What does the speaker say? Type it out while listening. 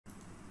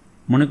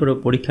মনে করো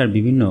পরীক্ষার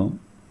বিভিন্ন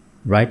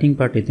রাইটিং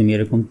পার্টে তুমি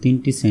এরকম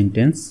 3টি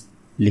সেন্টেন্স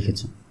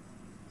লিখেছো।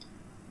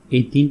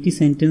 এই 3টি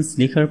সেন্টেন্স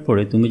লেখার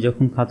পরে তুমি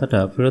যখন খাতাটা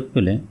ফেরত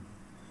পেলে,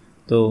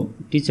 তো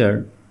টিচার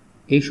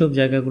এইসব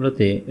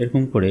জায়গাগুলোতে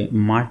এরকম করে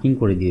মার্কিং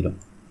করে দিল।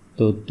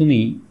 তো তুমি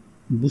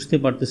বুঝতে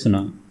পারতেছো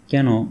না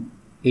কেন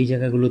এই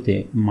জায়গাগুলোতে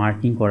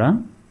মার্কিং করা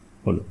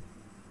হলো।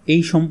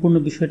 এই সম্পূর্ণ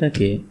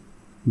বিষয়টাকে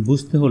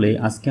বুঝতে হলে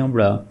আজকে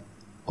আমরা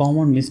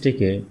কমন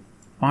মিস্টেকের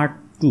পার্ট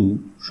 2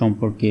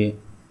 সম্পর্কে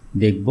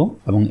দেখব,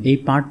 এবং এই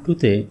পার্ট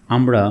 2তে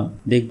আমরা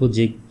দেখব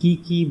যে কি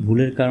কি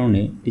ভুলের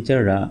কারণে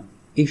টিচাররা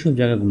এইসব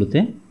জায়গাগুলোতে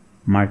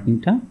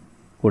মার্কিংটা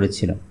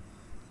করেছিল।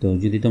 তো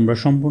যদি তোমরা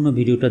সম্পূর্ণ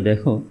ভিডিওটা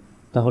দেখো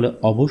তাহলে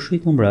অবশ্যই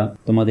তোমরা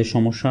তোমাদের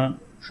সমস্যার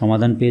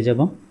সমাধান পেয়ে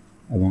যাবে,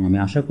 এবং আমি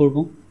আশা করব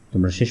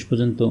তোমরা শেষ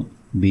পর্যন্ত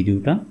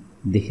ভিডিওটা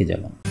দেখে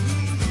যাবে।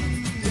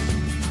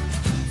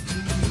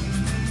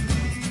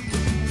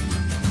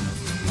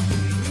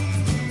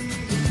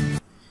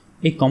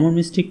 এই কমন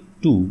মিস্টেক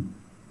 2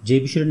 যে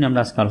বিষয়টা নিয়ে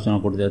আমরা আজকে আলোচনা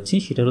করতে যাচ্ছি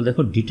সেটা হলো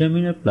দেখো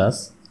ডিটারমিনার প্লাস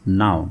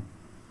নাউন,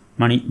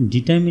 মানে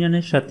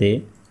ডিটারমিনারের সাথে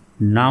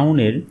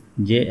নাউনের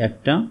যে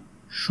একটা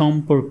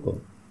সম্পর্ক,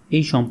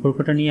 এই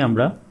সম্পর্কটা নিয়ে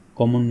আমরা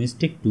কমন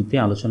মিস্টেক 2তে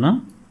আলোচনা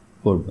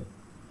করব।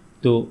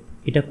 তো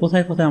এটা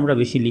কোথায় কোথায় আমরা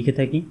বেশি লিখে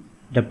থাকি,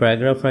 এটা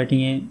প্যারাগ্রাফ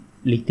রাইটিংয়ে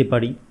লিখতে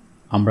পারি,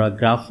 আমরা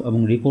গ্রাফ এবং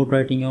রিপোর্ট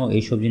রাইটিংয়েও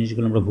এইসব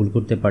জিনিসগুলো আমরা ভুল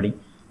করতে পারি,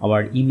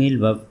 আবার ইমেল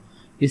বা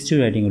স্টোরি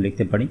রাইটিংও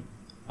লিখতে পারি,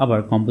 আবার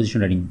কম্পোজিশন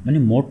রাইটিং, মানে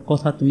মোট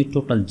কথা তুমি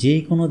টোটাল যে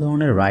কোনো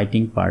ধরনের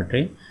রাইটিং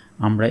পার্টে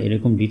আমরা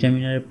এরকম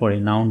ডিটারমিনারের পরে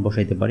নাউন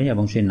বসাইতে পারি,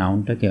 এবং সেই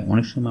নাউনটাকে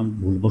অনেক সময় আমরা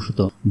ভুলবশত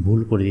ভুল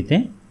করে দিতে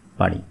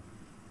পারি।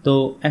 তো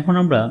এখন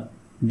আমরা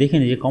দেখে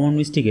নিই যে কমন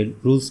মিস্টেকের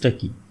রুলসটা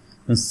কী।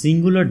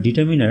 সিঙ্গুলার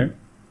ডিটারমিনার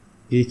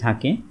যদি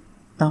থাকে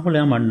তাহলে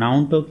আমার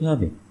নাউনটাও কী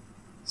হবে,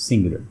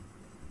 সিঙ্গুলার।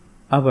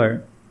 আবার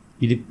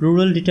যদি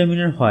প্লুরাল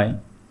ডিটারমিনার হয়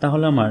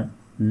তাহলে আমার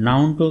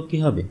নাউনটাও কী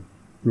হবে,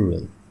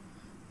 প্লুরাল।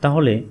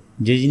 তাহলে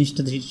যে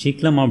জিনিসটা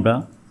শিখলাম আমরা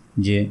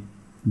যে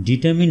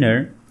ডিটারমিনার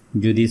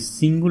যদি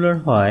সিঙ্গুলার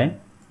হয়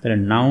তাহলে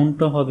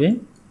নাউনটা হবে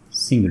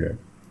সিঙ্গুলার,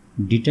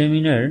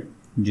 ডিটারমিনার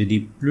যদি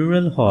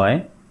প্লুরাল হয়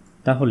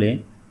তাহলে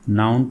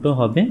নাউনটা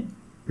হবে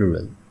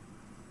প্লুরাল।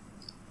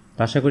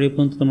 আশা করি এই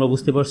পর্যন্ত তোমরা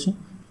বুঝতে পারছো।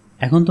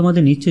 এখন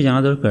তোমাদের নিশ্চয়ই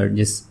জানা দরকার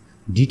যে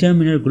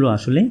ডিটারমিনারগুলো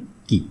আসলে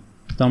কি।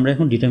 তো আমরা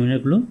এখন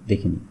ডিটারমিনারগুলো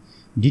দেখে নিই।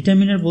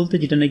 ডিটারমিনার বলতে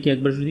যেটা নাকি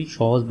একবার যদি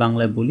সহজ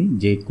বাংলায় বলি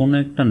যে কোনো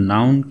একটা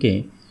নাউনকে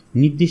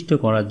নির্দিষ্ট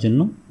করার জন্য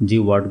যে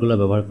ওয়ার্ডগুলো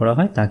ব্যবহার করা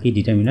হয় তাকে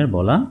ডিটারমিনার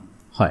বলা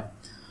হয়।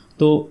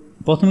 তো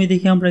প্রথমে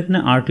দেখি আমরা এখানে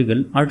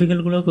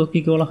আর্টিকেলগুলোকে কী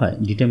বলা হয়,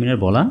 ডিটারমিনার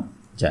বলা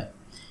যায়।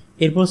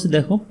 এরপর হচ্ছে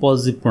দেখো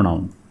পজিটিভ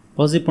প্রোনাউন,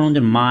 পজিটিভ প্রোনাউন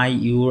যেমন মাই,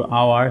 your,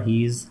 hour,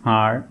 his,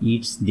 her,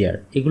 it's, দেয়ার,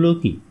 এগুলোও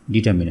কি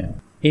ডিটারমিনার।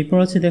 এরপর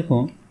আছে দেখো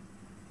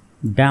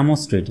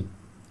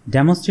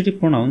ডেমনস্ট্রেটিভ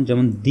প্রোনাউন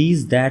যেমন দিস,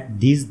 দ্যাট,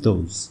 দিস,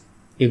 দোজ,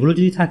 এগুলো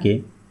যদি থাকে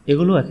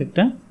এগুলো এক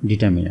একটা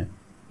ডিটারমিনার।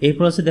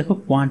 এরপর আছে দেখো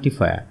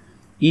quantifier,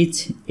 each,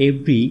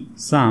 every,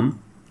 some,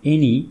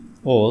 any,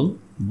 all,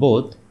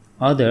 both,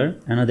 other,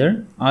 another,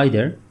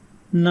 either,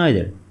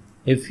 neither,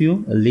 a few,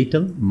 a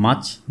little,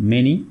 much,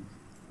 many,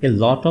 A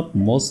lot of,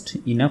 most,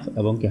 enough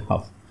এবং কি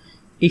হাফ,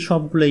 এই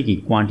সবগুলোই কি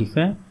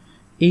কোয়ান্টিফায়ার।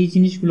 এই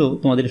জিনিসগুলো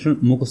তোমাদের আসলে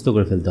মুখস্থ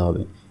করে ফেলতে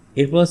হবে।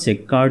 এরপর আছে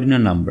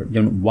কার্ডিনাল নাম্বার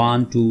যেমন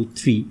 1, 2,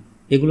 3,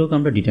 এগুলোকে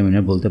আমরা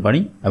ডিটারমিনার বলতে পারি,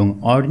 এবং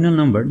অর্ডিনাল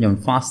নাম্বার যেমন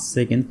 1st,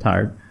 2nd,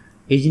 3rd,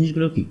 এই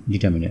জিনিসগুলো কি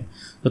ডিটারমিনার।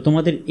 তো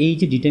তোমাদের এই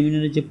যে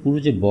ডিটারমিনারের যে পুরো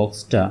যে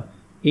বক্সটা,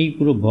 এই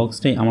পুরো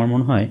বক্সটাই আমার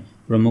মনে হয়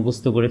পুরো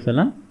মুখস্থ করে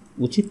ফেলা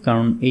উচিত,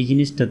 কারণ এই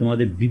জিনিসটা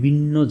তোমাদের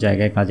বিভিন্ন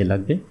জায়গায় কাজে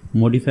লাগবে।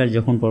 মডিফায়ার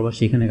যখন পড়বা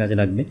সেখানে কাজে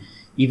লাগবে,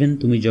 ইভেন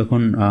তুমি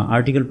যখন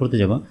আর্টিকেল পড়তে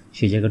যাবা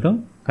সেই জায়গাটাও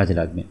কাজে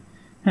লাগবে।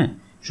 হ্যাঁ,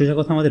 সোজা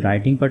কথা আমাদের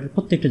রাইটিং পার্টের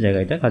প্রত্যেকটা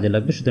জায়গায় এটা কাজে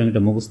লাগবে, সুতরাং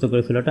এটা মুখস্থ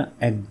করে ফেলাটা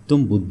একদম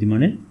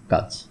বুদ্ধিমানের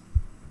কাজ।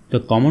 তো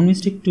কমন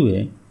মিস্টেক 2-এ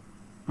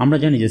আমরা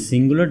জানি যে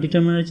সিঙ্গুলার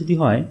ডিটারমিনার যদি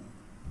হয়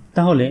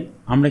তাহলে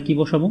আমরা কি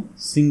বসাবো,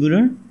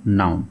 সিঙ্গুলার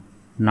নাউন,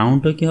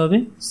 নাউনটা কী হবে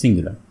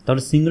সিঙ্গুলার।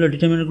 তাহলে সিঙ্গুলার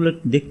ডিটারমিনারগুলো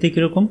দেখতে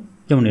কীরকম,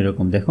 যেমন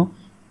এরকম দেখো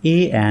এ,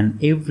 অ্যান,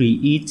 এভরি,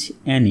 ইচ,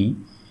 অ্যানি,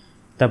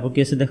 তারপর কি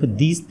আছে দেখো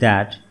this,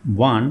 that,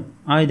 one,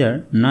 either,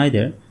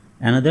 neither,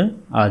 another,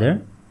 other,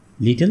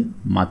 little,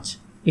 much,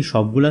 এই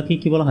সবগুলোকে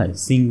কী বলা হয়,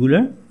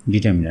 সিঙ্গুলার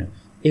ডিটারমিনার।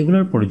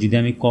 এগুলোর পরে যদি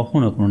আমি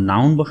কখনও কোনো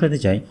নাউন বসাতে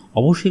চাই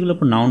অবশ্যই এগুলোর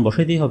পর নাউন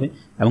বসাতেই হবে,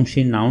 এবং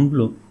সেই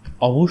নাউনগুলো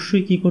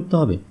অবশ্যই কী করতে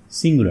হবে,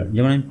 সিঙ্গুলার।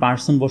 যেমন আমি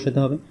পার্সন বসাতে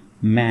হবে,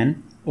 man,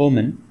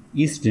 women,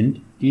 student,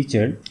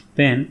 teacher,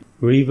 pen,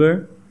 river,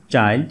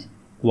 child,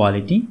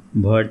 quality,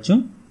 virtue,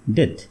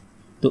 death.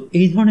 তো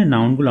এই ধরনের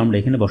নাউনগুলো আমরা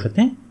এখানে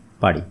বসাতে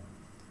পারি।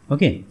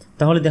 ওকে,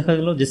 তাহলে দেখা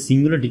গেল যে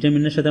সিঙ্গুলার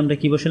ডিটারমিনারের সাথে আমরা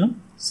কী বসালাম,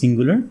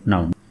 সিঙ্গুলার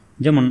নাউন।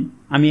 যেমন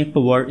আমি একটা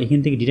ওয়ার্ড এখান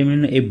থেকে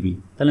ডিটারমিনার এভরি,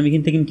 তাহলে আমি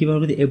এখান থেকে কী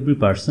ব্যবহার করি, every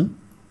person,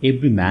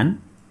 every man,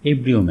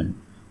 every women.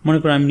 মনে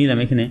করো আমি নিলাম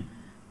এখানে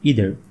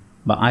ইদার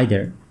বা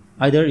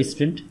আইদার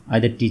স্টুডেন্ট,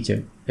 আইদার টিচার,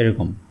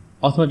 এরকম।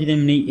 অথবা যদি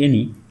আমি নেই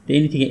এনি, তো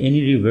এনি থেকে any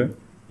river,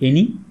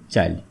 any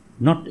child,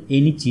 not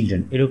any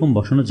children, এরকম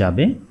বসানো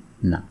যাবে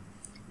না।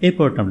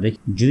 এরপরটা আমরা দেখি,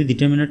 যদি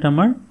ডিটারমিনারটা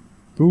আমার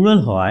প্লুরাল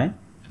হয়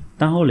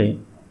তাহলে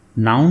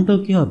নাউনটাও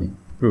কী হবে,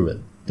 প্লুরাল।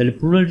 তাহলে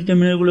প্লুরাল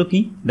ডিটারমিনারগুলো কি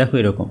দেখো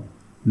এরকম,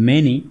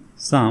 many,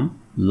 some,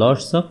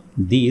 lots of,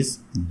 these,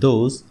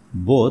 those,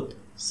 both,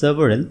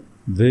 several,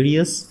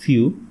 various,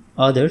 few,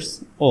 others,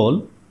 all,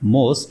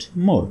 most,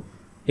 more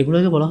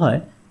এগুলোকে বলা হয়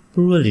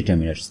প্লুরাল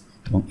ডিটারমিনার্স।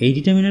 এবং এই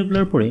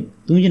ডিটারমিনারগুলোর পরে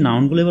তুমি যে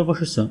নাউনগুলো এবার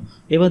বসাচ্ছ,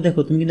 এবার দেখো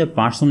তুমি কিন্তু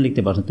পার্সন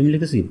লিখতে পারছো, তুমি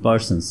লিখতেছো কি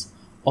পার্সনস,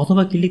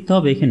 অথবা কি লিখতে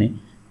হবে এখানে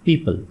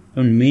পিপল,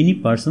 যেমন মেনি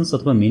পার্সনস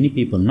অথবা many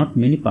people, not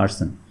many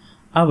person.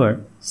 আবার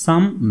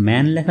সাম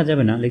ম্যান লেখা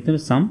যাবে না, লিখতে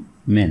হবে সাম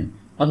ম্যান,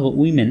 অথবা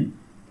women,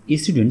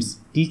 students,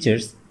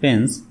 teachers,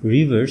 pens,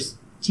 reverse,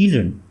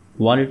 children,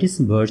 qualities,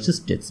 versus,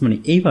 states. মানে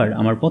এইবার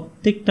আমার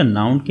প্রত্যেকটা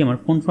নাউনকে আমার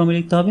কোন ফর্মে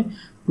লিখতে হবে?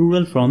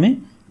 প্লুরাল ফর্মে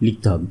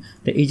লিখতে হবে।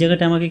 তো এই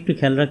জায়গাটা আমাকে একটু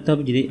খেয়াল রাখতে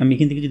হবে। যদি আমি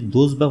এখান থেকে যদি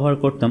দোজ ব্যবহার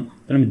করতাম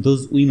তাহলে আমি দোজ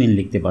উইমেন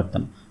লিখতে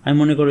পারতাম। আমি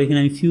মনে করো এখানে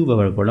আমি ফিউ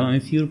ব্যবহার করলাম, আমি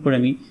ফিউর পরে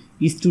আমি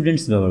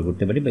স্টুডেন্টস ব্যবহার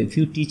করতে পারি বা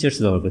ফিউ টিচার্স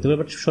ব্যবহার করতে পারি,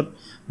 বাট শর্ট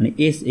মানে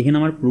এস এখানে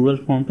আমার প্লুরাল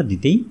ফর্মটা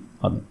দিতেই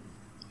হবে।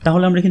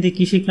 তাহলে আমরা এখান থেকে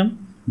কী শিখলাম?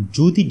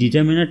 যদি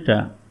ডিটারমিনারটা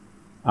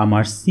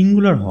আমার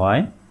সিঙ্গুলার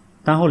হয়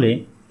তাহলে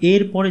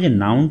এরপরে যে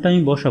নাউনটা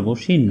আমি বসাবো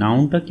সেই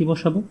নাউনটা কি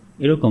বসাবো?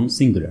 এরকম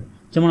সিঙ্গুলার।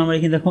 যেমন আমরা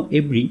এখানে দেখো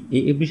এভরি,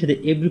 এই এভরির সাথে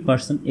every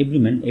person, every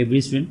man,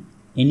 every student,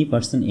 any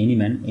person, any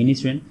man, any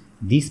student,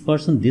 this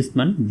person, this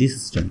man, this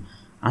student.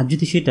 আর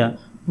যদি সেটা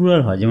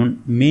প্লুরাল হয় যেমন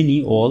মেনি,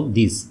 অল,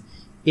 দিস,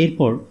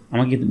 এরপর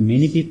আমাকে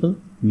many people,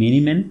 many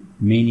man,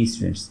 many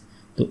students.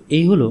 তো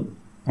এই হলো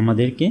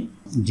আমাদেরকে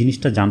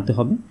জিনিসটা জানতে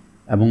হবে।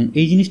 এবং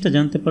এই জিনিসটা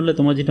জানতে পারলে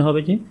তোমার যেটা হবে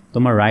যে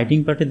তোমার রাইটিং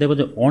পার্টে দেখো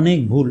যে অনেক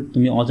ভুল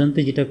তুমি অজান্তে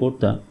যেটা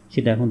করতা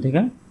সেটা এখন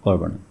থেকে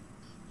করবে না।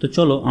 তো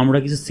চলো আমরা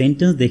কিছু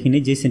সেন্টেন্স দেখে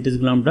নিই, যে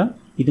সেন্টেন্সগুলো আমরা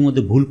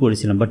ইতিমধ্যে ভুল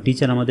করেছিলাম বা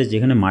টিচার আমাদের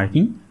যেখানে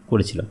মার্কিং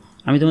করেছিল।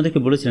 আমি তোমাদেরকে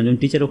বলেছিলাম যখন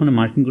টিচার ওখানে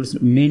মার্কিং করেছিল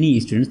মেনি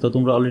স্টুডেন্টস, তো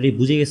তোমরা অলরেডি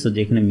বুঝে গেছো যে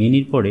এখানে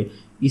মেনির পরে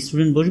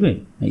স্টুডেন্ট বসবে,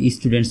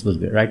 স্টুডেন্টস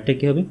বসবে। রাইটটা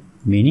কী হবে?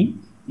 Many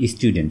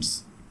students.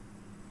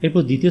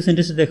 এরপর দ্বিতীয়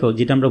সেন্টেন্সে দেখো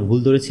যেটা আমরা ভুল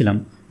ধরেছিলাম,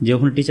 যে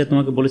ওখানে টিচার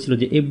তোমাকে বলেছিল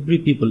যে এভরি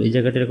পিপল, এই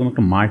জায়গাটা এরকম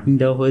একটা মার্কিং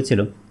দেওয়া হয়েছিল,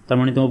 তার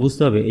মানে তোমার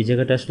বুঝতে হবে এই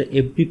জায়গাটা আসলে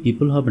এভরি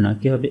পিপল হবে না,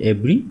 কী হবে?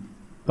 এভরি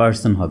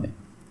পার্সন হবে।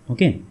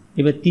 ওকে,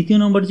 এবার তৃতীয়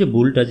নম্বর যে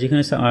ভুলটা,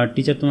 যেখানে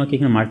টিচার তোমাকে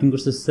এখানে মার্কিং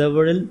করছে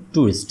সেভারেল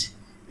টুরিস্ট,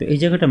 তো এই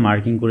জায়গাটা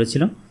মার্কিং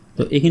করেছিল।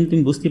 তো এখানে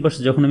তুমি বুঝতেই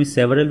পারছো যখন আমি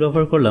সেভারেল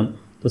ব্যবহার করলাম,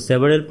 তো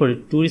সেভারেল পরে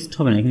টুরিস্ট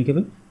হবে না, এখানে কী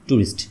হবে?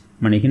 টুরিস্ট,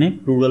 মানে এখানে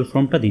প্লুরাল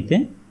ফর্মটা দিতে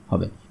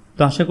হবে।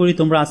 তো আশা করি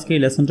তোমরা আজকে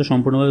এই লেসনটা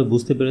সম্পূর্ণভাবে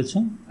বুঝতে পেরেছো,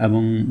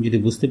 এবং যদি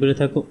বুঝতে পেরে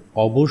থাকো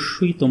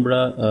অবশ্যই তোমরা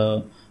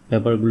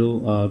পেপারগুলো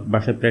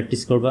বাসায়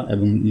প্র্যাকটিস করবা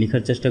এবং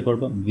লেখার চেষ্টা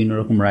করবা। বিভিন্ন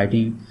রকম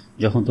রাইটিং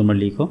যখন তোমরা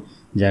লিখো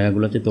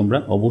জায়গাগুলোতে তোমরা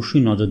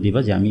অবশ্যই নজর দিবা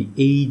যে আমি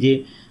এই যে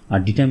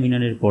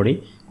ডিটারমিনারের পরে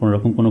কোনো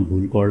রকম কোনো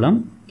ভুল করলাম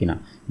কিনা।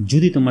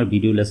 যদি তোমার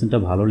ভিডিও লেসনটা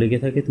ভালো লেগে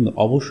থাকে তুমি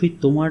অবশ্যই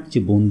তোমার যে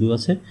বন্ধু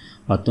আছে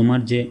বা তোমার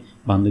যে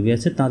বান্ধবী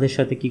আছে তাদের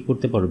সাথে কি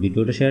করতে পারো?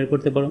 ভিডিওটা শেয়ার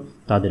করতে পারো,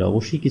 তাদের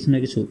অবশ্যই কিছু না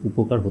কিছু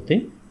উপকার হতে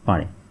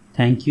পারে।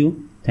 Thank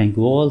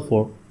you all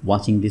for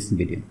watching this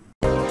video.